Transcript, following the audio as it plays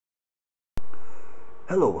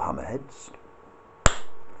Hello Hammerheads,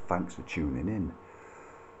 thanks for tuning in.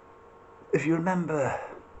 If you remember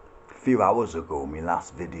a few hours ago, my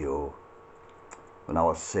last video, when I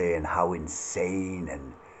was saying how insane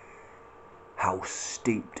and how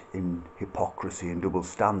steeped in hypocrisy and double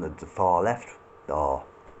standards the far left are,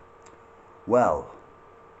 well,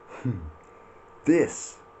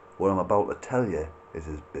 this, what I'm about to tell you, is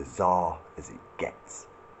as bizarre as it gets.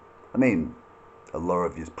 I mean, a lot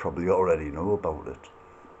of you probably already know about it.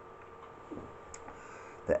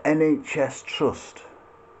 The NHS Trust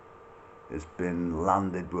has been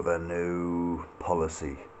landed with a new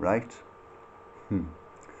policy, right?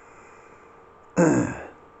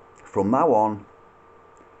 From now on,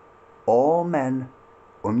 all men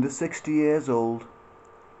under 60 years old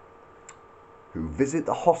who visit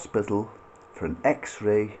the hospital for an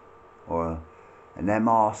X-ray or an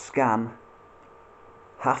MR scan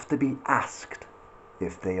have to be asked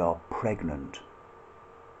if they are pregnant.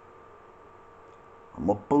 I'm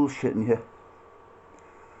not bullshitting you.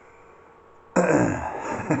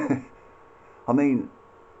 I mean,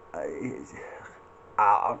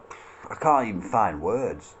 I can't even find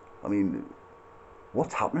words. I mean,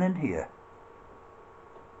 what's happening here?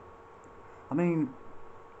 I mean,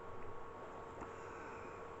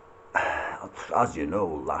 as you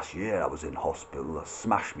know, last year I was in hospital. I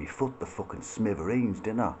smashed me foot to fucking smithereens,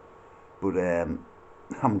 didn't I? But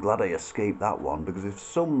I'm glad I escaped that one, because if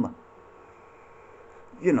some,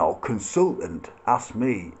 consultant asked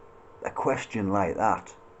me a question like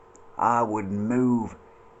that, I would move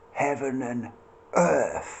heaven and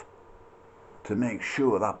earth to make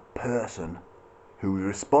sure that person who was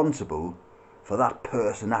responsible for that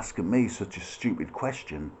person asking me such a stupid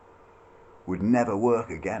question would never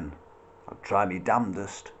work again. I'd try me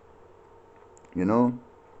damnedest, because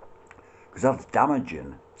that's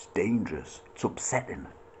damaging, it's dangerous, it's upsetting,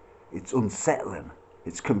 it's unsettling,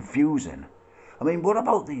 it's confusing. I mean, what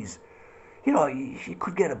about these, you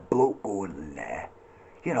could get a bloke going in there,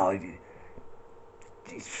 you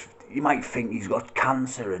might think he's got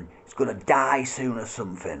cancer and he's going to die soon or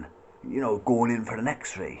something, going in for an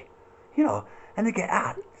X-ray, and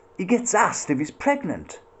he gets asked if he's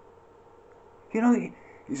pregnant.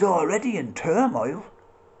 He's already in turmoil.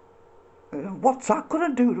 What's that going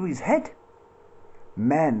to do to his head?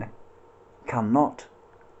 Men cannot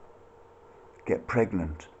get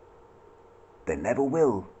pregnant. They never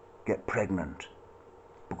will get pregnant,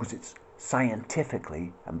 because it's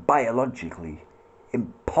scientifically and biologically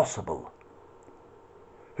impossible.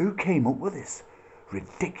 Who came up with this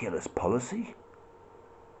ridiculous policy?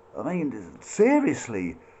 I mean,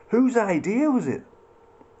 seriously, whose idea was it?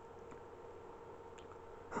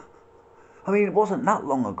 I mean, it wasn't that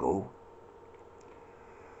long ago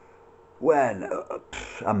when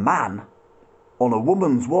a man on a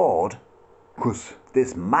woman's ward, because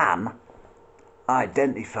this man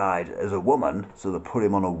identified as a woman, so they put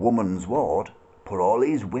him on a woman's ward, put all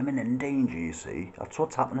these women in danger, you see. That's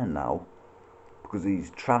what's happening now, because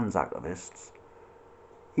these trans activists.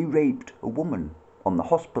 He raped a woman on the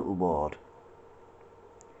hospital ward.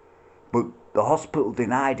 But the hospital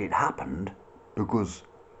denied it happened because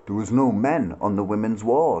there was no men on the women's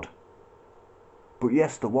ward. But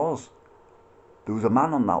yes, there was. There was a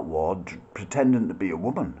man on that ward pretending to be a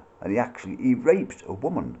woman, and he raped a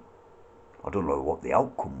woman. I don't know what the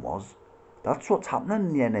outcome was. That's what's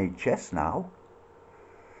happening in the NHS now.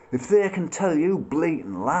 If they can tell you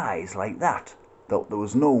blatant lies like that there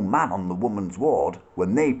was no man on the woman's ward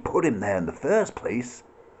when they put him there in the first place,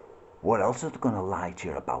 what else are they going to lie to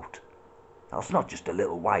you about? That's not just a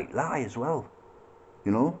little white lie as well.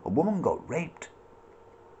 A woman got raped.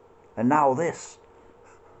 And now this.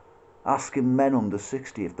 Asking men under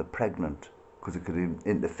 60 if they're pregnant, because it could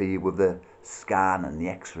interfere with the scan and the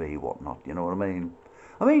X-ray and whatnot, you know what I mean?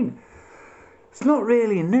 I mean, it's not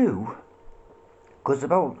really new, because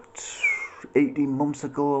about 18 months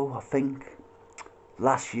ago, I think,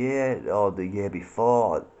 last year or the year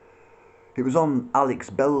before, it was on Alex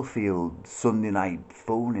Bellfield's Sunday night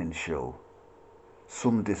phone-in show.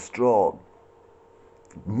 Some distraught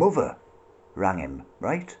mother rang him,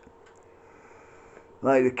 right?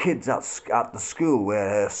 Like the kids at the school where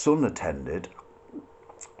her son attended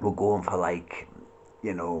were going for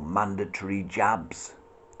mandatory jabs.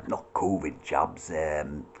 Not COVID jabs,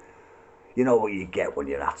 what you get when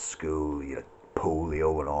you're at school, your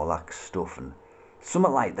polio and all that stuff, and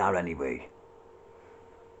something like that anyway.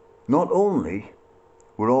 Not only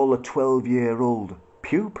were all the 12-year-old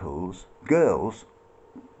pupils, girls,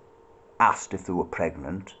 asked if they were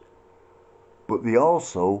pregnant, but they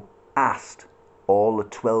also asked all the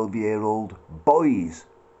 12-year-old boys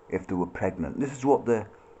if they were pregnant. This is what the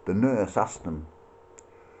nurse asked them.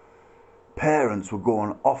 parents were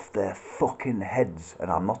going off their fucking heads, and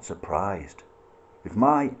I'm not surprised.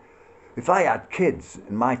 If I had kids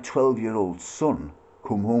and my 12-year-old son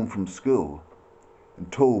come home from school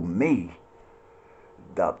and told me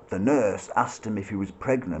that the nurse asked him if he was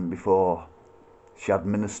pregnant before she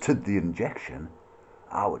administered the injection,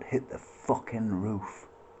 I would hit the fucking roof.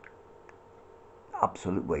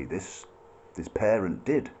 Absolutely, this parent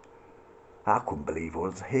did. I couldn't believe what I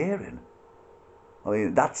was hearing. I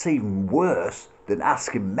mean, that's even worse than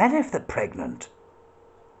asking men if they're pregnant.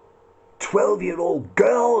 12-year-old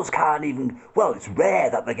girls can't even... Well, it's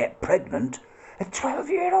rare that they get pregnant. A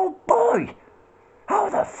 12-year-old boy!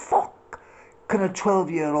 How the fuck can a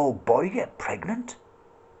 12-year-old boy get pregnant?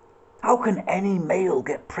 How can any male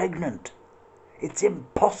get pregnant? It's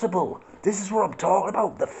impossible. This is what I'm talking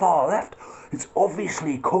about, the far left. It's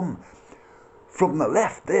obviously come from the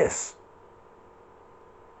left, this.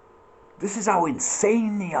 This is how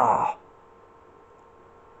insane they are.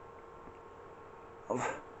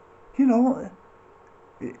 You know,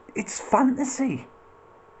 it's fantasy.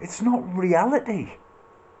 It's not reality.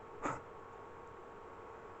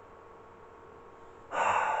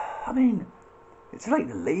 I mean, it's like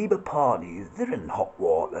the Labour Party. They're in hot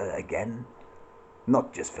water again.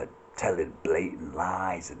 Not just for telling blatant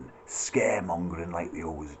lies and scaremongering like they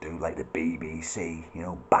always do, like the BBC, you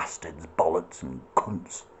know, bastards, bollocks and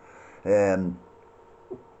cunts. But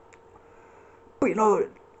you know,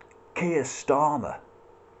 Keir Starmer,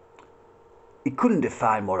 he couldn't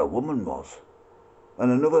define what a woman was.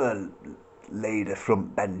 And another lady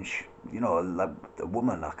front bench, you know, a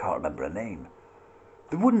woman, I can't remember her name,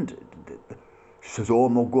 they wouldn't. She says, oh,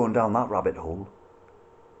 I'm not going down that rabbit hole.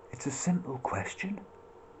 It's a simple question.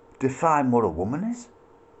 Define what a woman is.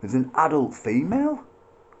 As an adult female.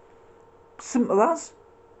 Simple as.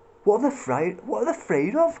 What are they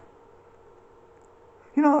afraid of?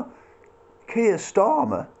 You know, Keir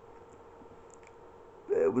Starmer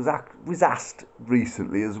was asked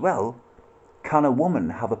recently as well, can a woman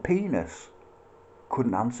have a penis?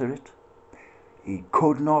 Couldn't answer it. He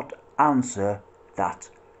could not answer that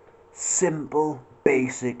simple,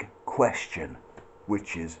 basic question,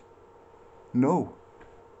 which is no.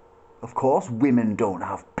 Of course women don't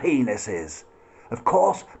have penises. Of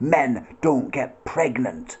course men don't get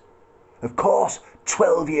pregnant. Of course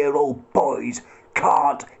 12-year-old boys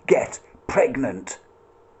can't get pregnant.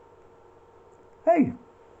 Hey,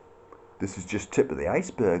 this is just tip of the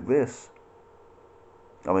iceberg, this.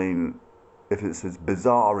 I mean, if it's as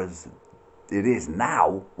bizarre as it is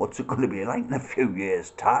now, what's it going to be like in a few years'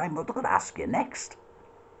 time? What are they going to ask you next?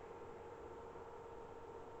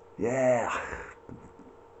 Yeah.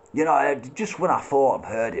 You know, just when I thought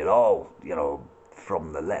I've heard it all, you know,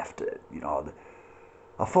 from the left, you know,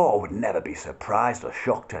 I thought I would never be surprised or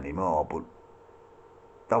shocked anymore, but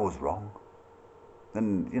that was wrong.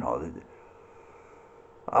 And, you know,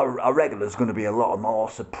 I reckon there's going to be a lot more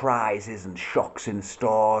surprises and shocks in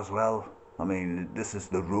store as well. I mean, this is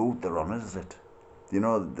the road they're on, isn't it? You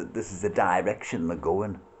know, this is the direction they're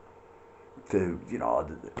going to, you know.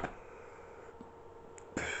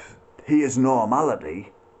 Here's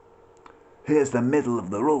normality. Here's the middle of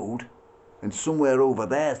the road. And somewhere over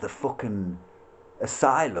there's the fucking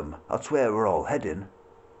asylum. That's where we're all heading.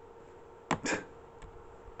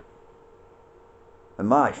 And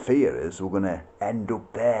my fear is we're going to end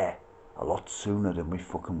up there a lot sooner than we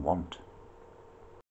fucking want.